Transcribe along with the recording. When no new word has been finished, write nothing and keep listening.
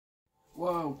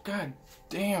Whoa, god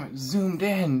damn, it zoomed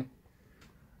in.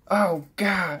 Oh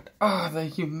god, oh the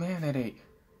humanity.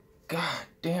 God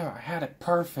damn, I had it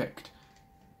perfect.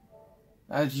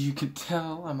 As you can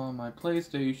tell, I'm on my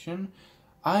PlayStation.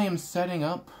 I am setting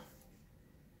up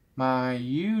my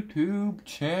YouTube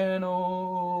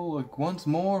channel, like, once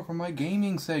more for my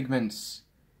gaming segments.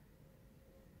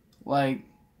 Like,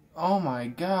 oh my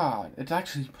god, it's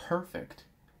actually perfect.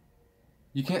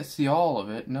 You can't see all of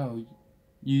it, no.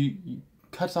 You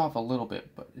cuts off a little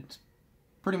bit, but it's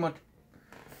pretty much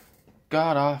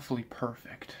god-awfully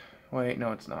perfect. Wait,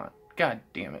 no it's not. God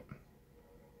damn it.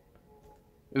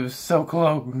 It was so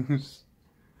close.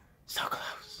 So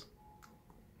close.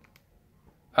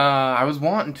 I was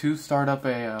wanting to start up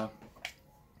a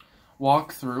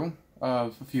walkthrough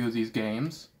of a few of these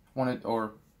games.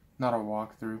 Or not a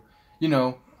walkthrough. You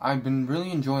know, I've been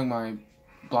really enjoying my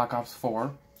Black Ops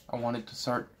 4. I wanted to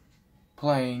start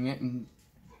playing it and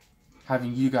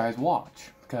having you guys watch,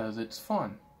 because it's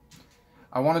fun.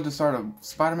 I wanted to start a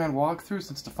Spider-Man walkthrough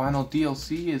since the final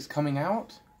DLC is coming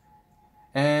out,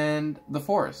 and The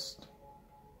Forest,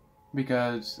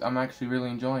 because I'm actually really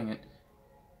enjoying it,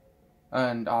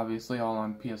 and obviously all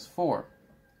on PS4.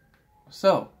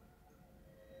 So,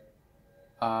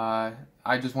 I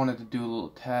just wanted to do a little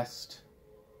test,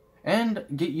 and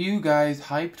get you guys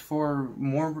hyped for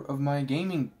more of my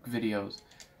gaming videos.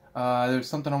 There's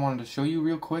something I wanted to show you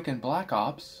real quick in Black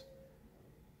Ops.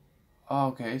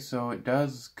 Okay, so it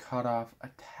does cut off a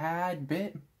tad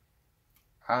bit.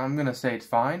 I'm gonna say it's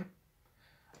fine.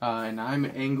 And I'm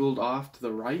angled off to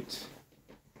the right.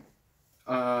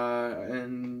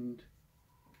 And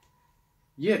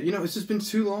yeah, you know, it's just been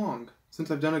too long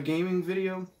since I've done a gaming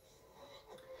video.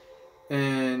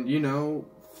 And, you know,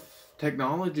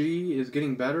 technology is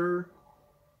getting better.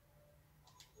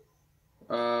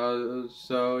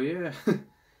 So yeah,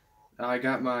 I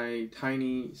got my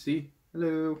tiny, see,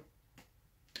 hello.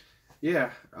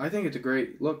 Yeah, I think it's a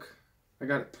great look. I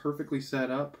got it perfectly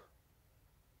set up.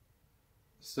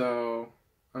 So,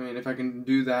 I mean, if I can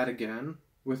do that again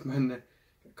with a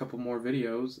couple more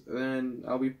videos, then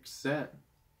I'll be set.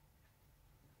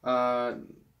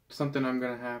 Something I'm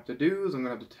gonna have to do is I'm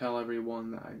gonna have to tell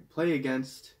everyone that I play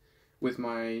against with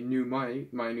my new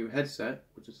mic, my new headset,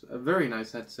 which is a very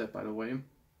nice headset, by the way.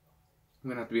 I'm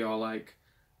gonna have to be all like,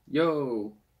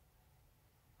 yo,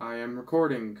 I am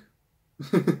recording.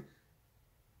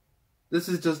 This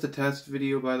is just a test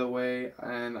video, by the way,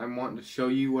 and I'm wanting to show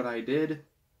you what I did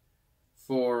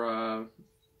for,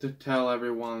 to tell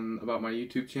everyone about my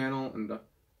YouTube channel, and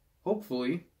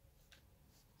hopefully,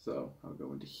 so I'll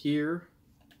go into here.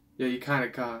 Yeah, you kind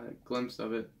of caught a glimpse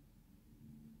of it.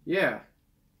 Yeah.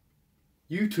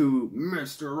 YouTube,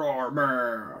 Mr.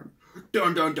 R-Man.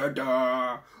 Dun dun dun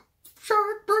dun.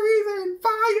 Shark breathing,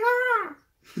 fire.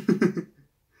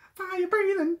 Fire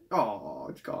breathing. Oh,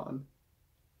 it's gone.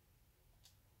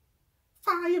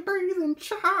 Fire breathing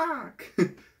shark.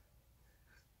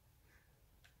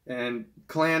 And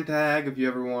clan tag, if you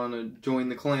ever want to join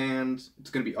the clans, it's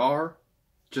gonna be R.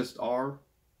 Just R.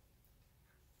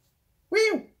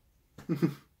 Whew.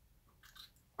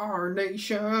 Our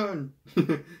nation.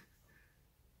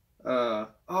 Oh,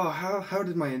 how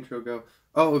did my intro go?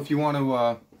 Oh, if you want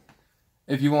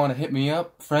to hit me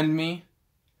up, friend me,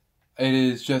 it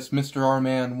is just Mr.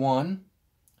 R-Man 1.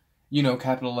 You know,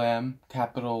 capital M,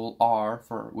 capital R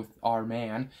with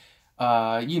R-Man.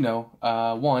 You know,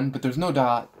 1, but there's no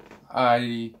dot.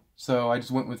 So I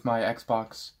just went with my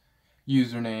Xbox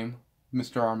username,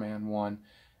 Mr. R-Man 1.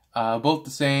 Both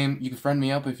the same. You can friend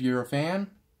me up if you're a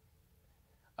fan.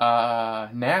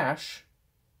 Nash,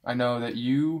 I know that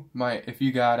you might, if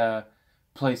you got a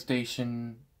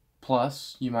PlayStation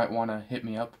Plus, you might want to hit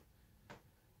me up.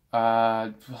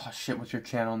 Oh shit, what's your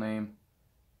channel name?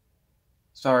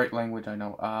 Sorry, language, I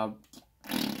know.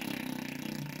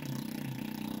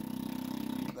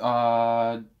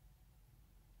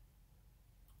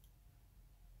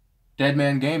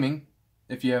 Deadman Gaming,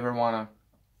 if you ever want to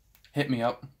hit me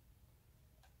up.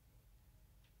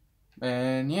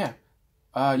 And yeah,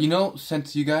 you know,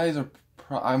 since you guys are,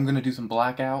 I'm gonna do some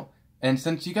Blackout, and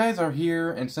since you guys are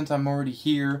here, and since I'm already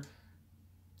here,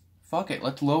 fuck it,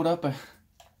 let's load up a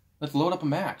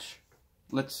match.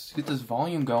 Let's get this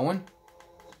volume going.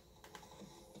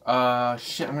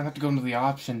 Shit, I'm gonna have to go into the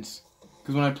options,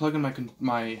 because when I plug in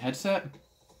my headset,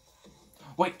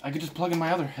 wait, I could just plug in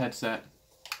my other headset.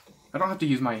 I don't have to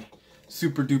use my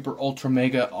super duper ultra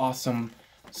mega awesome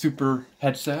super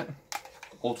headset.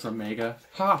 Ultra mega.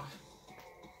 Ha!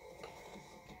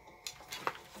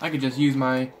 I could just use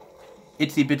my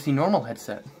itsy bitsy normal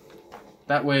headset.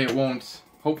 That way it won't,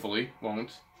 hopefully,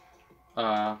 won't,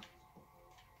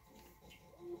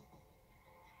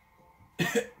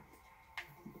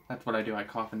 That's what I do, I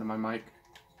cough into my mic.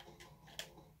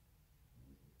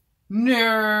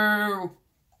 No!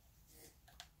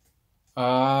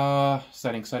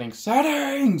 Settings!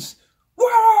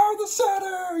 Where are the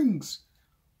settings?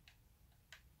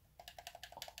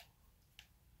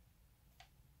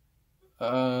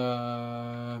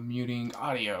 Muting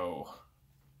audio.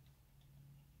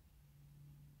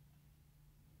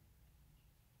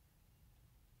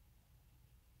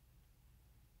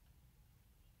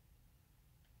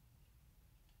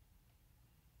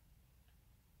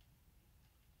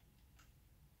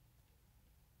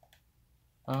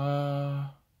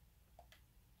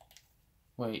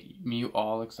 Wait, mute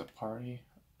all except party?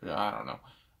 I don't know.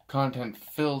 Content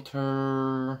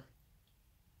filter.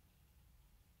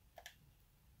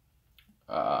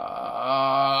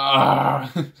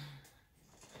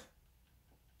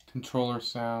 Controller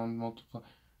sound, multiply,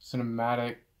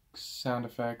 cinematic, sound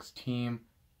effects, team.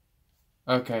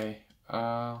 Okay,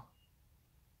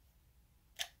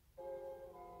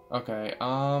 okay,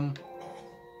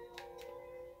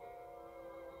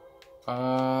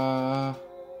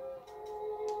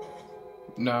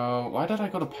 no, why did I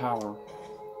go to power?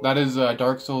 That is,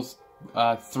 Dark Souls,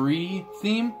 3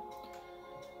 theme?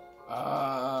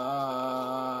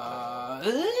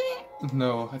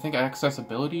 No, I think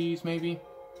accessibilities, maybe?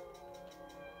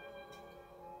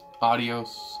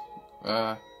 Audios,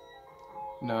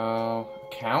 no,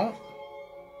 account?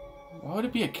 Why would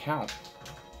it be account?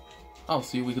 Oh,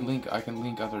 see, I can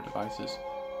link other devices.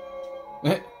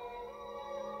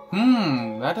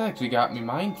 That actually got me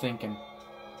mind thinking.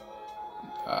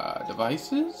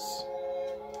 Devices?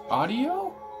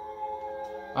 Audio?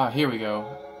 Ah, here we go.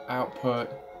 Output.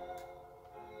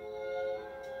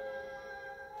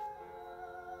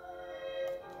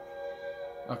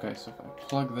 Okay, so if I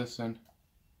plug this in.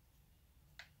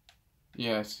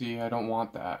 Yeah, see, I don't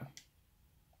want that.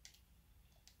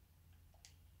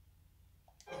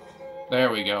 There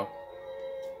we go.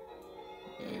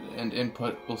 And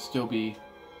input will still be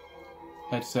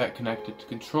headset connected to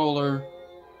controller,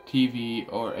 TV,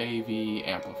 or AV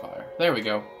amplifier. There we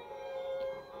go.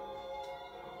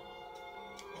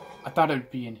 I thought it'd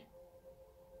be in...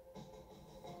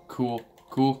 Cool.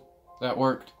 That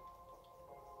worked.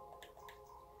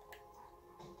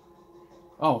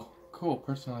 Oh, cool,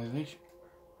 personalization.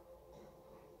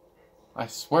 I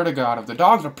swear to God, if the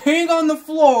dogs are peeing on the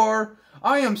floor,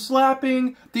 I am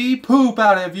slapping the poop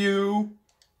out of you.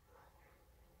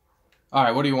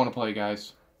 Alright, what do you want to play,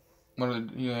 guys?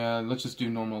 Yeah, let's just do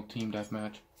normal team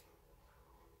deathmatch.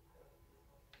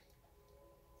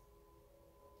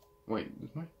 Wait, is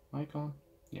my mic on?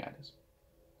 Yeah, it is.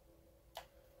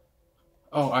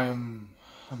 Oh, I'm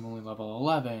only level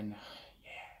 11.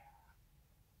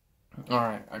 Yeah.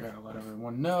 Alright, I gotta let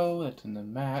everyone know that's in the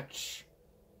match.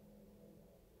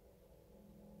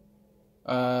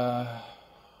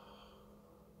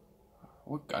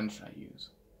 What gun should I use?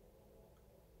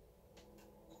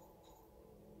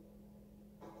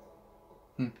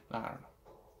 I don't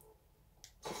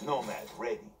know. Nomad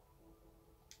ready.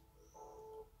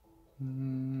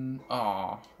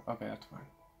 Oh, okay, that's fine.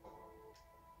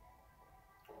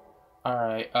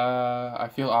 Alright, I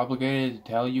feel obligated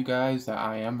to tell you guys that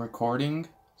I am recording,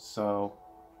 so...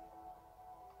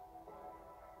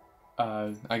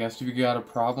 I guess if you got a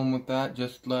problem with that,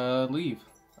 just, leave,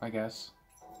 I guess.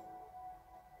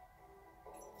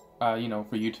 You know,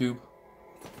 for YouTube.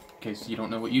 In case you don't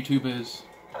know what YouTube is,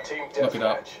 look it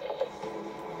up.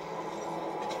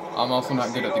 I'm also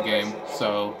not good at the game,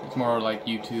 so it's more like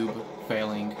YouTube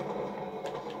failing.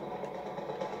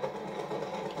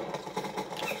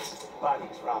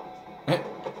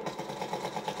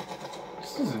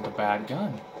 This isn't a bad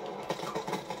gun.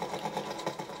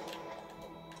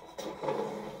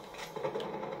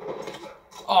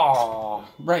 Oh,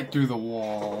 right through the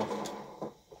wall.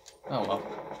 Oh well.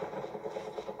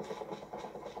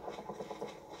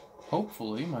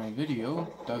 Hopefully my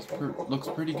video looks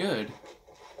pretty good.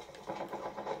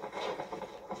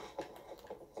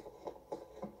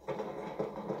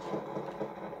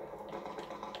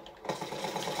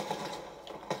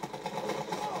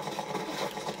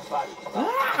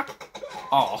 Ah!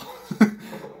 Oh.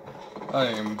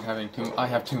 I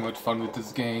have too much fun with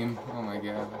this game. Oh my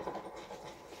god.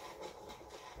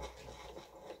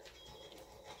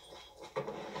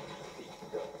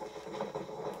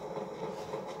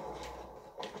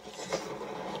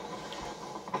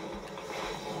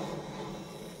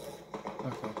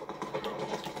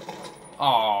 Oh,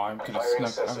 I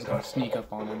was gonna sneak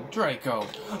up on him. Draco!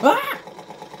 Ah!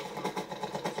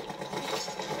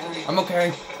 I'm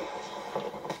okay.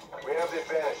 We have the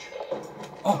advantage.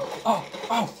 Oh!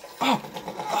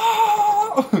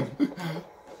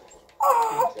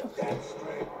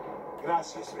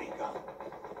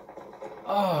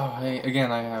 Again,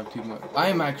 I have too much.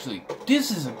 I'm actually.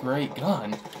 This is a great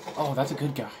gun. Oh, that's a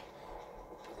good guy.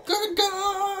 Good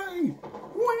guy!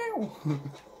 Wow!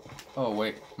 Oh,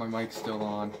 wait. My mic's still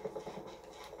on.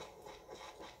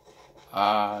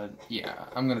 Yeah.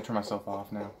 I'm gonna turn myself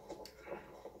off now.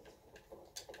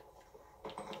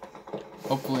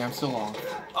 Hopefully I'm still on.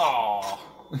 Oh.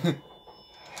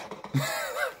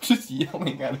 Just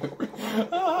yelling at her.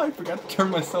 Ah, I forgot to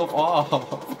turn myself off.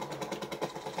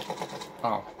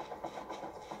 Oh.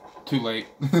 Too late.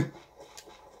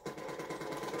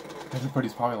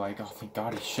 Everybody's probably like, oh, thank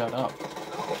God he shut up.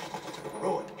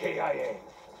 Ruin, KIA.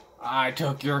 I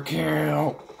took your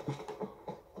kill.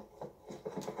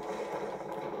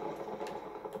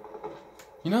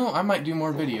 You know, I might do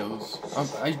more videos.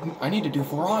 I need to do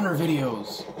For Honor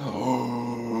videos.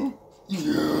 Oh,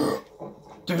 yeah.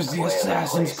 There's the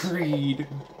Assassin's Creed.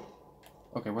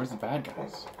 Okay, where's the bad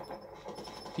guys?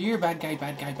 Here, bad guy,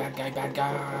 bad guy, bad guy, bad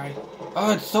guy.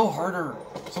 Oh, it's so harder.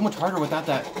 So much harder without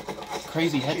that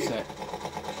crazy headset.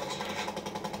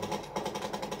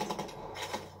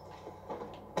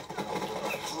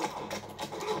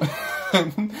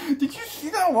 Did you see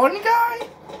that one guy?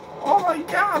 Oh my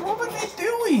God, what was he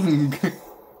doing?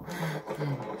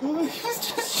 He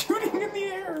was just shooting in the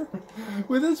air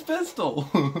with his pistol.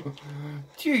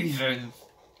 Jesus.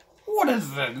 What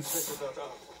is this?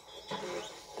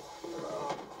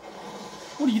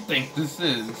 What do you think this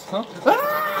is, huh?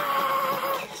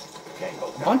 Ah!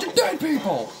 Bunch of dead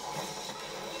people!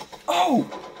 Oh!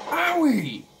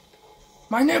 Owie!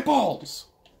 My nipples!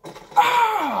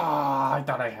 Ah! I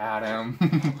thought I had him.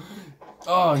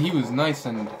 Oh, he was nice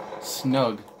and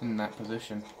snug in that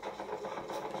position.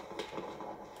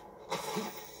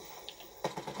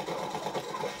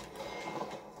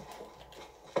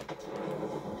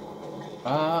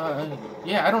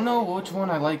 Yeah, I don't know which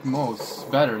one I like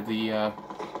better, the,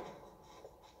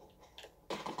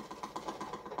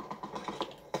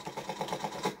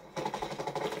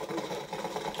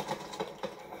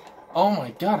 Oh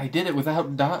my God, I did it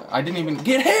without I didn't even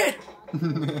get hit!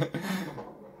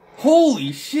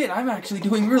 Holy shit, I'm actually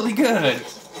doing really good!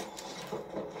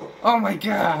 Oh my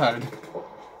God!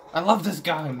 I love this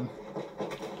gun!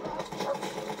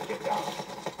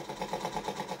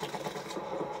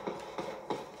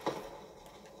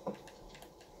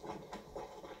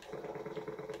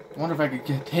 I wonder if I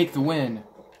could take the win,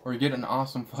 or get an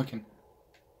awesome fucking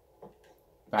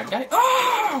bad guy.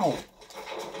 Oh!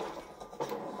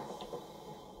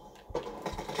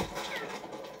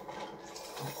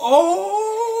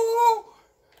 Oh!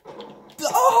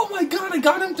 Oh my God! I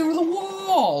got him through the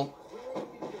wall.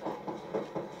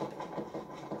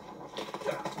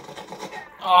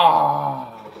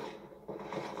 Ah!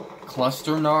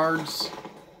 Cluster nards.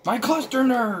 My cluster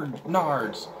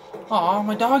nards. Aw,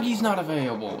 my doggy's not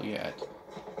available yet.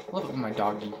 Love it with my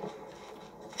doggy.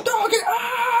 Doggy!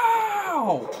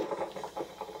 Ow!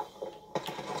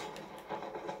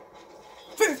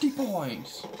 50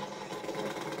 points!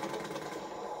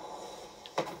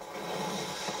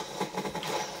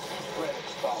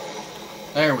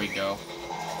 There we go.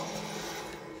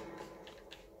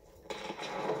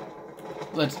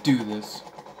 Let's do this.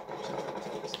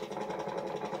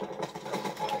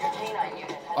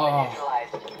 Oh.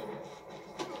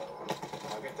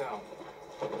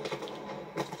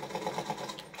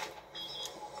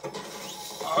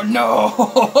 Oh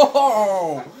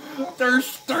no!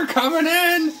 They're coming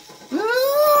in!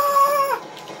 Ah!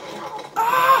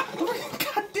 Ah!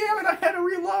 God damn it! I had to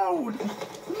reload.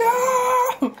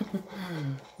 No!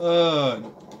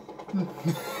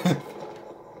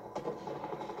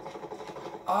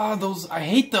 Those I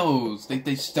hate those.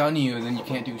 They stun you and then you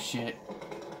can't do shit.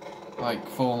 Like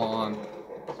full on.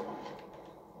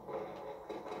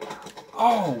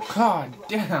 Oh God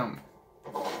damn!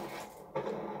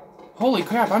 Holy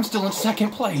crap, I'm still in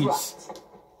second place!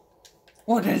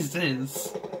 What is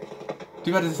this?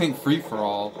 Too bad this ain't free for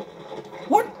all.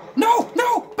 What? No!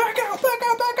 No! Back out! Back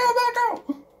out! Back out! Back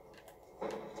out!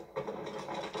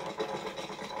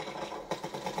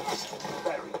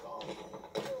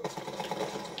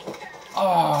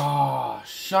 Ah,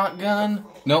 shotgun?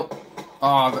 Nope.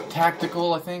 The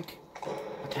tactical, I think.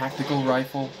 A tactical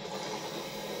rifle.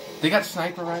 They got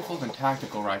sniper rifles and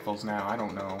tactical rifles now. I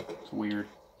don't know. It's weird.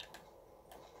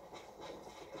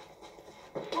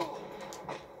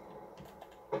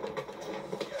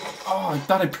 Oh, I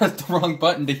thought I pressed the wrong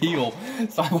button to heal,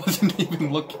 so I wasn't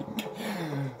even looking.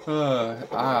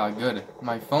 Good.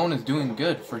 My phone is doing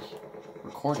good for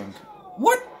recording.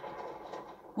 What?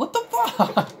 What the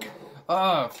fuck?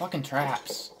 Fucking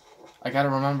traps. I gotta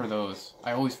remember those.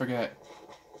 I always forget.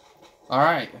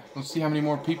 Alright, let's see how many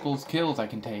more people's kills I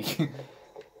can take.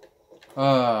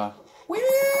 Wow!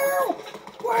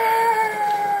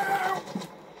 Wow!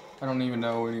 I don't even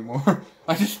know anymore.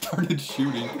 I just started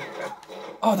shooting.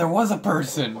 Oh, there was a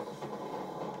person!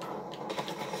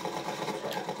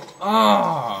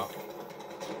 Ah!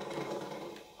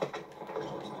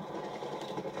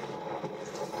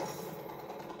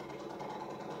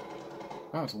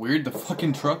 That was weird. The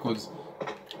fucking truck was...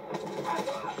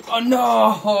 Oh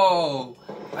no!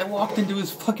 I walked into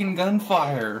his fucking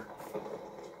gunfire.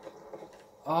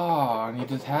 Oh, and he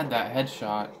just had that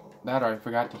headshot. That or I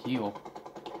forgot to heal.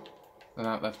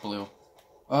 No, that's blue.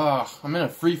 Ugh, I'm in a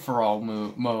free-for-all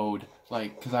mode.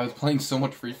 Like, because I was playing so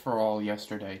much free-for-all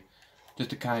yesterday.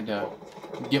 Just to kind of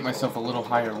get myself a little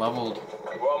higher leveled.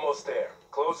 We're almost there.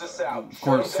 Close this out. Of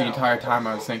course, the entire time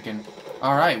I was thinking,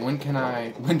 alright,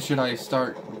 when should I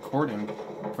start recording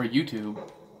for YouTube?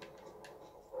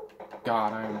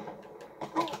 God, I am...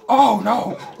 Oh,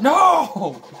 no!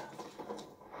 No!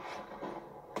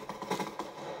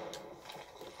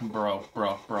 Bro.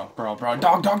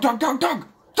 Dog!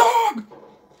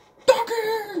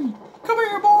 Doggy! Come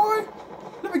here, boy!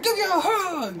 Let me give you a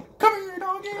hug! Come here,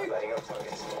 doggy!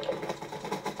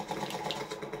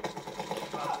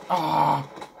 Ah!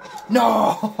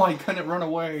 No! I couldn't run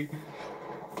away.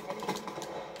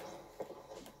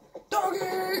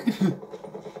 Doggy!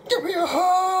 Give me a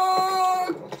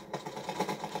hug!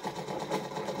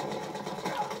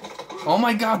 Oh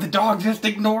my god, the dog just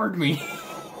ignored me!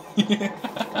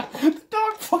 The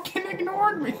dog fucking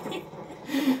ignored me!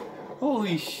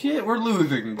 Holy shit, we're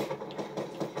losing.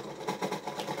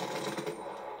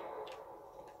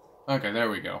 Okay, there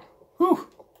we go. Whew!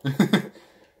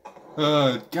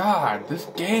 God, this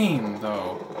game,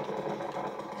 though.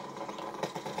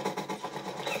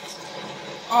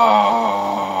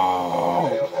 Oh!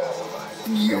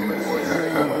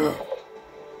 Yeah!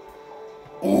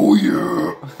 Oh,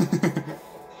 yeah!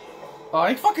 Oh,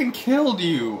 I fucking killed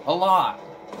you a lot.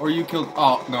 Or you killed...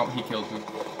 Oh, no, he killed me.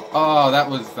 Oh, that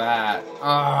was that.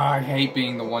 Ah, I hate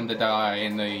being the one to die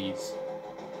in these.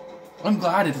 I'm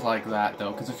glad it's like that,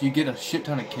 though, because if you get a shit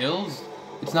ton of kills,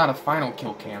 it's not a final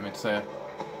kill cam, it's a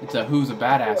who's a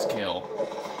badass kill.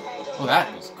 Oh,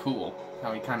 that was cool.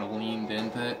 How he kind of leaned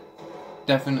into it.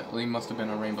 Definitely must have been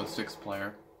a Rainbow Six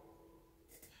player.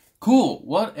 Cool,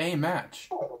 what a match.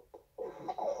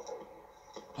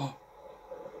 Oh.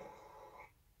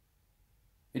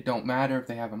 It don't matter if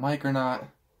they have a mic or not.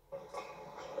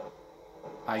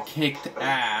 I kicked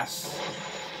ass.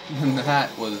 And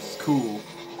that was cool.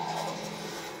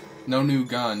 No new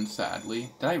gun,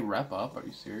 sadly. Did I rep up? Are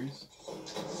you serious?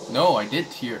 No, I did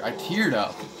tear. I teared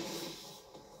up.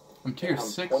 I'm tier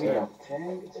 6 now.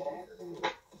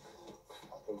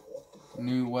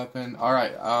 New weapon.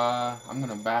 Alright, I'm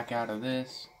gonna back out of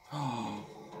this. Oh,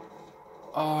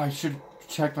 I should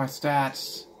check my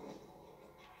stats.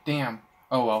 Damn.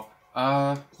 Oh well.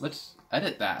 Let's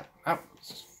edit that. Oh,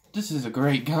 this is a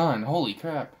great gun. Holy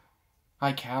crap.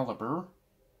 High caliber.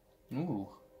 Ooh.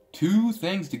 2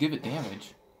 things to give it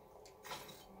damage.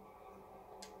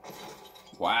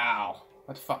 Wow.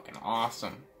 That's fucking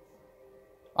awesome.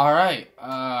 Alright,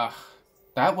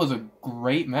 that was a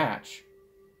great match.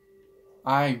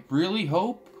 I really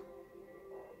hope...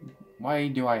 Why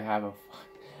do I have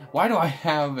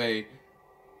a...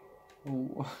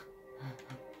 You're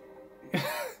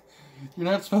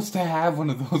not supposed to have one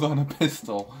of those on a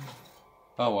pistol.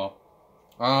 Oh well.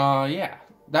 Yeah.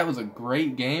 That was a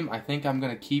great game. I think I'm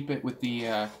going to keep it with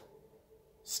the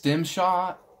stim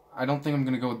shot. I don't think I'm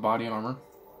going to go with body armor.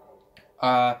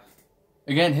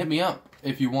 Again, hit me up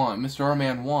if you want. Mr.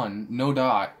 R-Man 1, no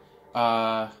dot.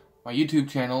 My YouTube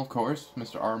channel, of course,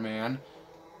 Mr. R-Man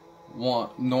 1,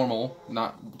 normal,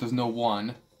 there's no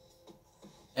 1.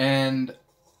 And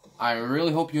I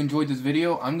really hope you enjoyed this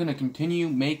video. I'm going to continue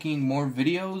making more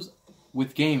videos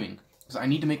with gaming, because I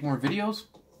need to make more videos.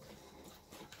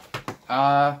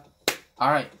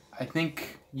 Alright, I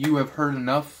think you have heard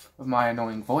enough of my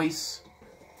annoying voice,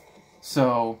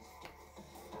 so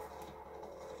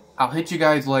I'll hit you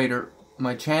guys later.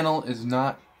 My channel is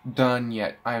not done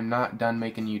yet. I am not done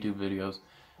making YouTube videos.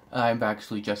 I've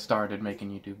actually just started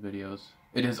making YouTube videos.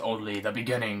 It is only the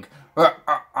beginning.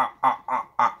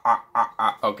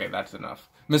 Okay, that's enough.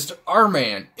 Mr.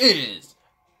 R-Man is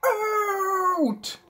out!